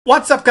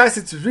What's up, guys?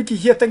 It's Ricky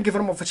here. Thank you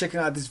very much for checking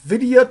out this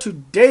video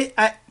today.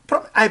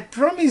 I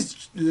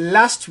promised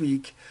last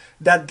week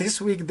that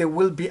this week there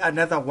will be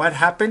another What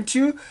Happened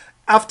To.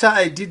 After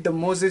I did the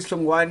Moses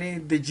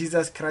Mnguni, the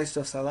Jesus Christ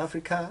of South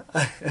Africa,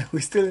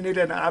 we still need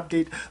an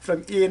update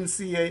from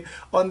ENCA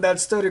on that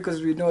story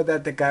because we know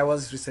that the guy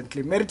was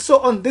recently married. So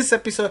on this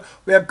episode,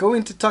 we are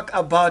going to talk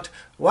about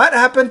what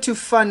happened to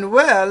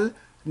Penuel,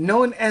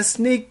 known as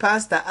Snake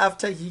Pastor,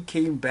 after he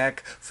came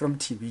back from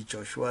TB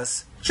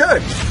Joshua's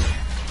church.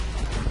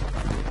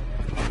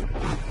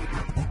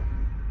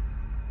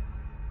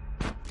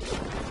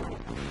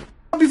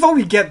 Before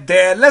we get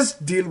there, let's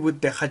deal with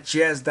the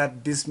hajjaz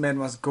that this man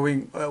was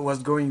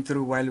going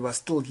through while he was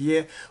still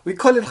here. We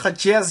call it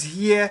hajjaz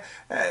here.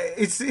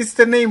 It's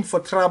the name for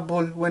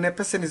trouble. When a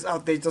person is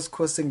out there just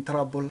causing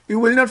trouble, you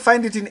will not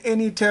find it in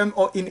any term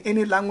or in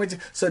any language,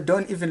 so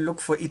don't even look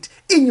for it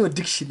in your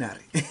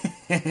dictionary.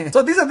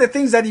 So these are the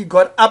things that he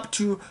got up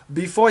to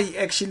before he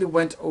actually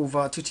went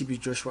over to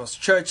TB Joshua's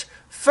church.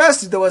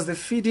 First, there was the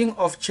feeding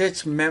of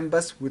church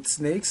members with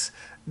snakes.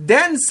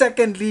 Then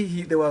secondly,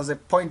 there was a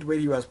point where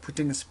he was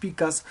putting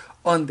speakers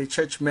on the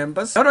church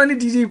members. Not only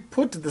did he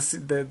put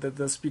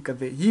the speaker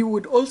there, he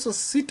would also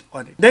sit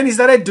on it. Then he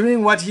started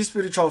doing what his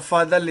spiritual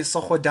father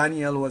Lesotho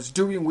Daniel was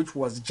doing, which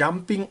was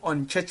jumping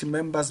on church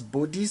members'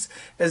 bodies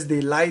as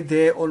they lie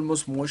there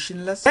almost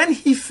motionless. Then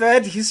he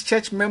fed his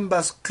church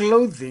members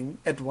clothing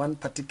at one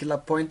particular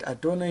point. I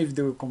don't know if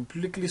they were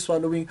completely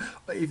swallowing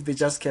or if they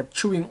just kept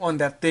chewing on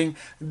that thing.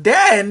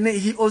 Then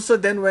he also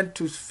went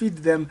to feed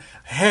them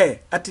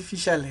hair,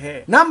 artificial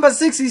hair. Number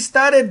 6, he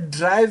started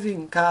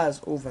driving cars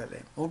over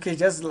them. Okay,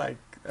 just like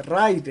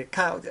ride a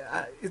car.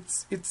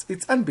 It's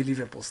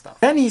unbelievable stuff.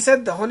 Then he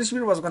said the Holy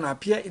Spirit was going to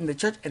appear in the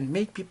church and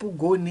make people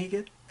go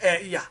naked.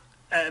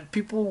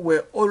 People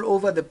were all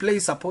over the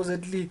place,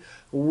 supposedly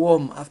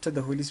warm after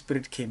the Holy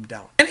Spirit came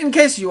down. And in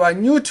case you are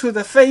new to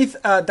the faith,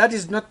 that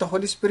is not the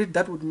Holy Spirit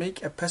that would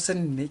make a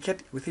person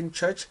naked within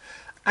church.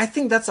 I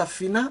think that's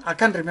Athena. I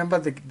can't remember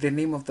the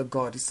name of the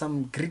god. It's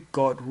some Greek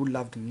god who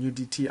loved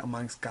nudity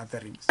amongst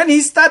gatherings. And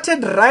he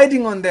started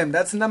riding on them.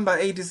 That's number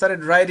 8. He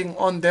started riding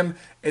on them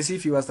as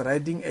if he was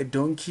riding a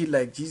donkey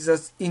like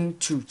Jesus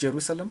into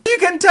Jerusalem. You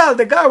can tell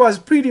the guy was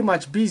pretty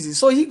much busy.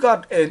 So he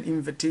got an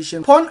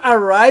invitation. Upon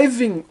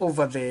arriving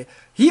over there,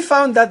 he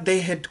found that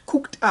they had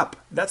cooked up.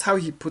 That's how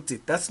he put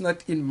it. That's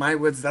not in my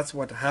words. That's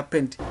what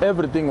happened.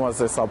 Everything was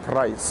a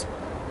surprise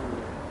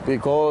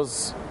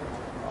because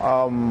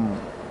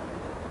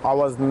I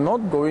was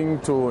not going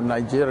to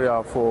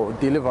Nigeria for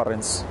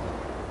deliverance,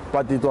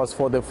 but it was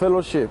for the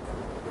fellowship.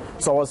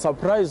 So I was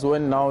surprised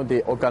when now they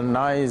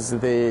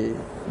organized the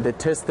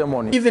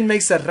testimony. Even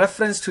makes a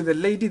reference to the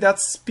lady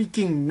that's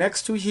speaking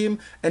next to him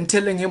and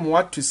telling him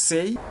what to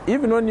say.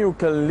 Even when you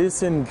can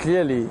listen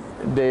clearly,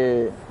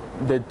 the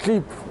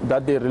clip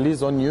that they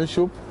released on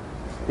YouTube,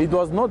 it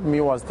was not me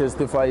who was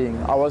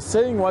testifying. I was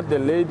saying what the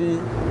lady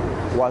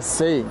was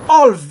saying.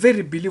 All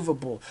very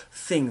believable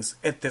things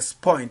at this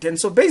point. And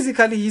so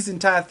basically his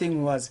entire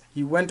thing was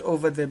he went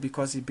over there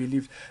because he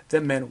believed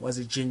the man was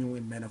a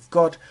genuine man of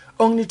God,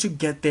 only to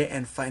get there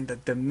and find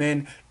that the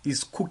man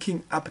is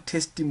cooking up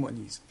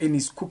testimonies and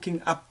is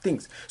cooking up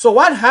things. So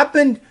what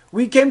happened?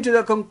 We came to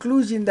the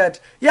conclusion that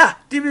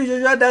TB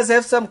Joshua does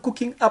have some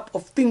cooking up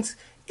of things,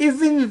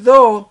 even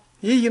though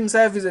he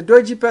himself is a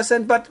dodgy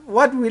person. But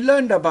what we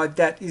learned about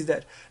that is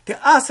that there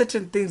are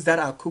certain things that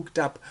are cooked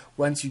up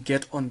once you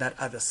get on that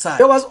other side.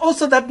 There was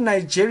also that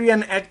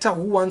Nigerian actor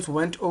who once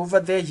went over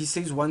there. He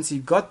says once he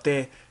got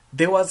there,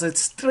 there was a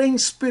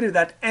strange spirit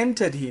that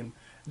entered him.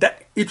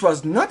 That it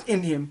was not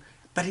in him,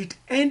 but it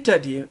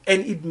entered him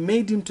and it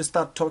made him to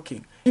start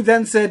talking. He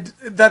then said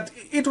that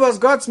it was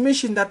God's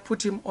mission that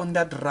put him on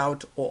that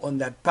route or on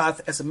that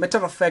path. As a matter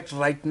of fact,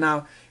 right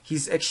now,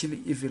 he's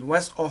actually even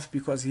worse off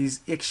because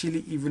he's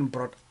actually even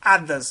brought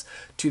others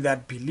to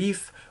that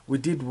belief. We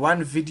did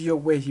one video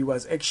where he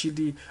was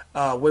actually,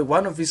 where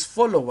one of his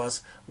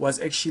followers was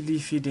actually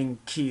feeding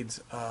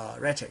kids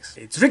retics.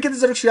 It's Ricky, this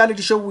is a Rick's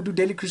reality show. We do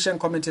daily Christian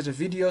commentator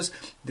videos.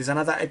 There's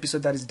another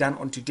episode that is done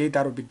on today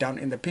that will be down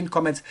in the pinned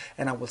comments,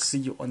 and I will see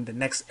you on the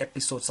next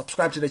episode.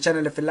 Subscribe to the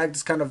channel if you like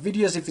this kind of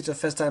videos. If it's your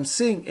first time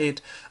seeing it,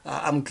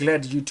 I'm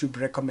glad YouTube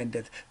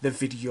recommended the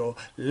video.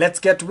 Let's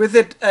get with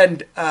it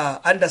and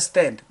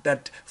understand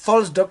that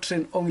false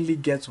doctrine only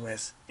gets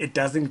worse. It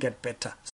doesn't get better.